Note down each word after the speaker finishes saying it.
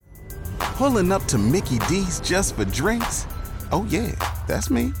Pulling up to Mickey D's just for drinks? Oh yeah,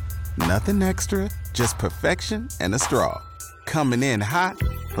 that's me. Nothing extra, just perfection and a straw. Coming in hot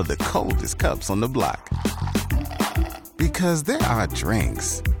for the coldest cups on the block. Because there are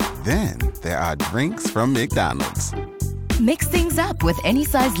drinks. Then there are drinks from McDonald's. Mix things up with any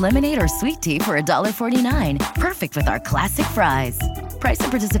size lemonade or sweet tea for $1.49. Perfect with our classic fries. Price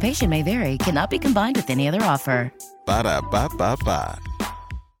and participation may vary. Cannot be combined with any other offer. Ba-da-ba-ba-ba.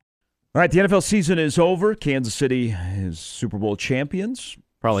 All right, the NFL season is over. Kansas City is Super Bowl champions.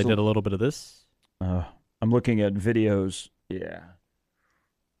 Probably did a little bit of this. I'm looking at videos. Yeah.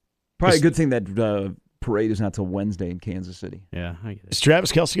 Probably a good thing that parade is not till Wednesday in Kansas City. Yeah, I get it. Is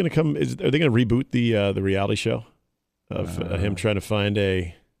Travis Kelce going to come? Are they going to reboot the reality show of him trying to find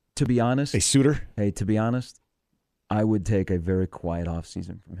a suitor? Hey, to be honest, I would take a very quiet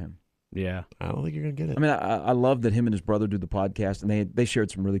offseason from him. Yeah. I don't think you're going to get it. I mean, I love that him and his brother do the podcast, and they shared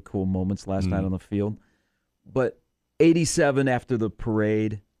some really cool moments last night on the field. But 87 after the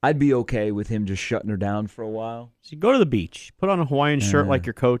parade, I'd be okay with him just shutting her down for a while. So you go to the beach, put on a Hawaiian shirt like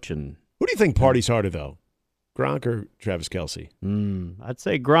your coach, and Who do you think parties harder, though? Gronk or Travis Kelce? I'd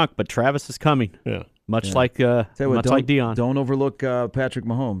say Gronk, but Travis is coming. Yeah. Much like Deion. Don't overlook Patrick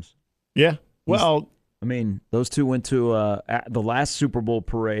Mahomes. Yeah. Well, I mean, those two went to the last Super Bowl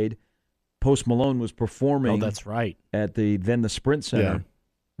parade. Post Malone was performing. Oh, that's right. At the Sprint Center. Yeah.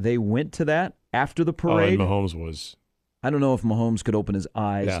 They went to that after the parade. And Mahomes was. I don't know if Mahomes could open his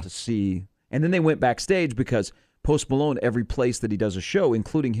eyes to see. And then they went backstage because Post Malone, every place that he does a show,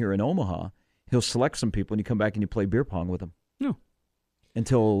 including here in Omaha, he'll select some people and you come back and you play beer pong with them. No.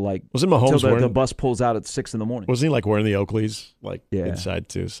 Until wasn't Mahomes until the bus pulls out at 6 a.m. Wasn't he like wearing the Oakleys inside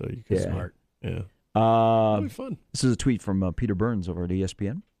too? So you could smart. Yeah. That'd be fun. This is a tweet from Peter Burns over at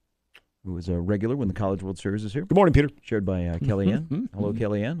ESPN, who is a regular when the College World Series is here. Good morning, Peter. Shared by Kellyanne. Hello,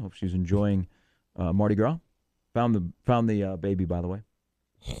 Kellyanne. Hope she's enjoying Mardi Gras. Found the baby, by the way,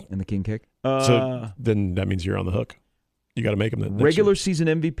 in the king cake. So then that means you're on the hook. You got to make him the regular season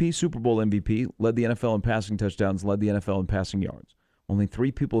MVP, Super Bowl MVP, led the NFL in passing touchdowns, led the NFL in passing yards. Only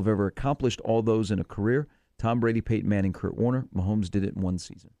 3 people have ever accomplished all those in a career: Tom Brady, Peyton Manning, Kurt Warner. Mahomes did it in one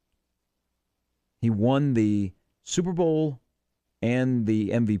season. He won the Super Bowl and the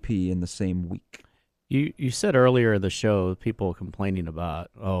MVP in the same week. You said earlier in the show, people complaining about,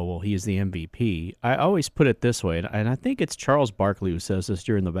 he's the MVP. I always put it this way, and I think it's Charles Barkley who says this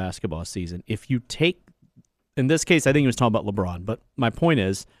during the basketball season. If you take, in this case, I think he was talking about LeBron, but my point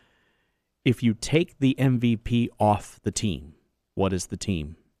is, if you take the MVP off the team, what is the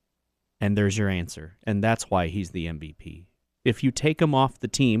team? And there's your answer. And that's why he's the MVP. If you take him off the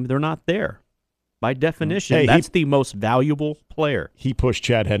team, they're not there. By definition, that's the most valuable player. He pushed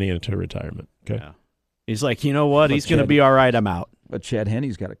Chad Henne into retirement. Okay. Yeah. He's like, you know what? He's going to be all right. I'm out. But Chad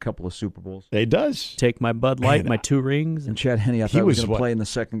Henne's got a couple of Super Bowls. He does. Take my Bud Light, my 2 rings. And Chad Henne, I thought he was going to play in the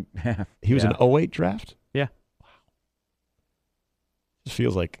second half. He was an 08 draft? Yeah. Wow. Just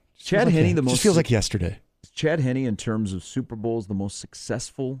feels like Chad Henne, just feels like yesterday. Chad Henne, in terms of Super Bowls, the most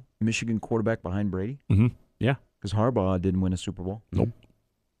successful Michigan quarterback behind Brady? Mm-hmm. Yeah. Because Harbaugh didn't win a Super Bowl. Nope.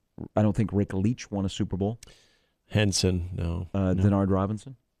 I don't think Rick Leach won a Super Bowl. Henson, no. Denard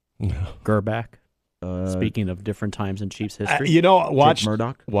Robinson? No. Gerback. Speaking of different times in Chiefs history.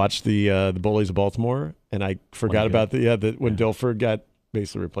 Watch the Bullies of Baltimore, and I forgot about when Dilfer got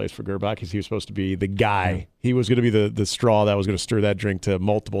basically replaced for Gerback because he was supposed to be the guy. Yeah. He was going to be the straw that was going to stir that drink to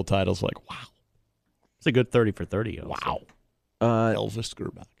multiple titles. Like, wow. It's a good 30 for 30. Wow. Elvis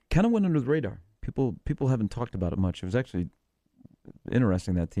Gerback. Kind of went under the radar. People haven't talked about it much. It was actually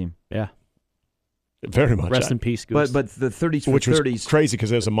interesting, that team. Yeah. Very much. Rest in peace, Goose. But the 30s for Which 30s. Was crazy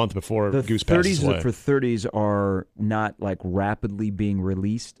because it was a month before Goose passes away. The 30s for 30s are not like rapidly being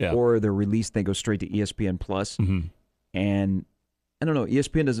released, or they're released, they go straight to ESPN Plus. Mm-hmm. And I don't know,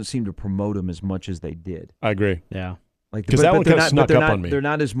 ESPN doesn't seem to promote them as much as they did. I agree. Yeah. Because that one kind of snuck up on me. They're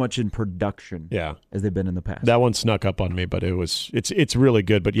not as much in production as they've been in the past. That one snuck up on me, but it's really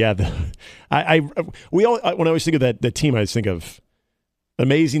good. But yeah, when I always think of that team, I always think of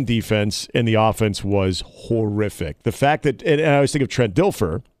amazing defense, and the offense was horrific. The fact that, and I always think of Trent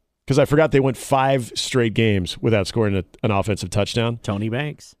Dilfer, because I forgot they went 5 straight games without scoring an offensive touchdown. Tony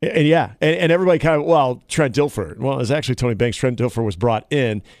Banks. And everybody kind of, Trent Dilfer. Well, it was actually Tony Banks. Trent Dilfer was brought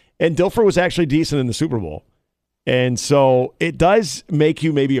in, and Dilfer was actually decent in the Super Bowl. And so it does make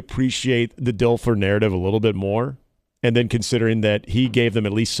you maybe appreciate the Dilfer narrative a little bit more. And then considering that he gave them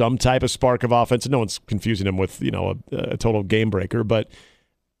at least some type of spark of offense. No one's confusing him with, a total game breaker, but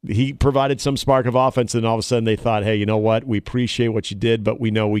he provided some spark of offense, and all of a sudden they thought, hey, you know what? We appreciate what you did, but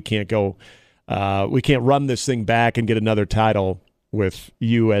we know we can't go we can't run this thing back and get another title with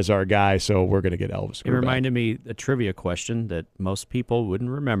you as our guy, so we're going to get Elvis. It reminded me a trivia question that most people wouldn't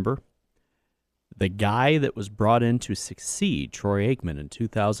remember. The guy that was brought in to succeed Troy Aikman in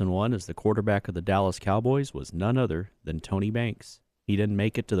 2001 as the quarterback of the Dallas Cowboys was none other than Tony Banks. He didn't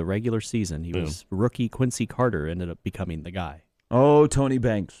make it to the regular season. He was rookie Quincy Carter ended up becoming the guy. Oh, Tony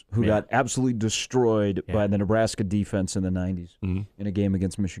Banks, who got absolutely destroyed by the Nebraska defense in the 90s in a game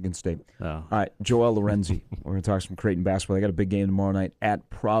against Michigan State. Oh. All right, Joel Lorenzi. We're going to talk some Creighton basketball. They got a big game tomorrow night at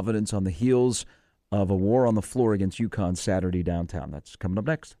Providence on the heels of a war on the floor against UConn Saturday downtown. That's coming up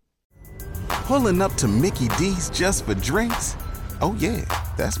next. Pulling up to Mickey D's just for drinks? Oh, yeah,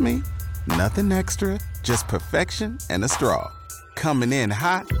 that's me. Nothing extra, just perfection and a straw. Coming in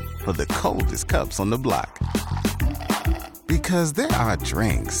hot for the coldest cups on the block. Because there are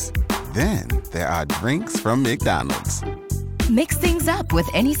drinks. Then there are drinks from McDonald's. Mix things up with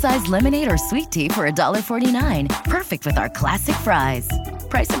any size lemonade or sweet tea for $1.49. Perfect with our classic fries.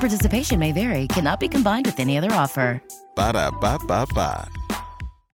 Price and participation may vary. Cannot be combined with any other offer. Ba-da-ba-ba-ba.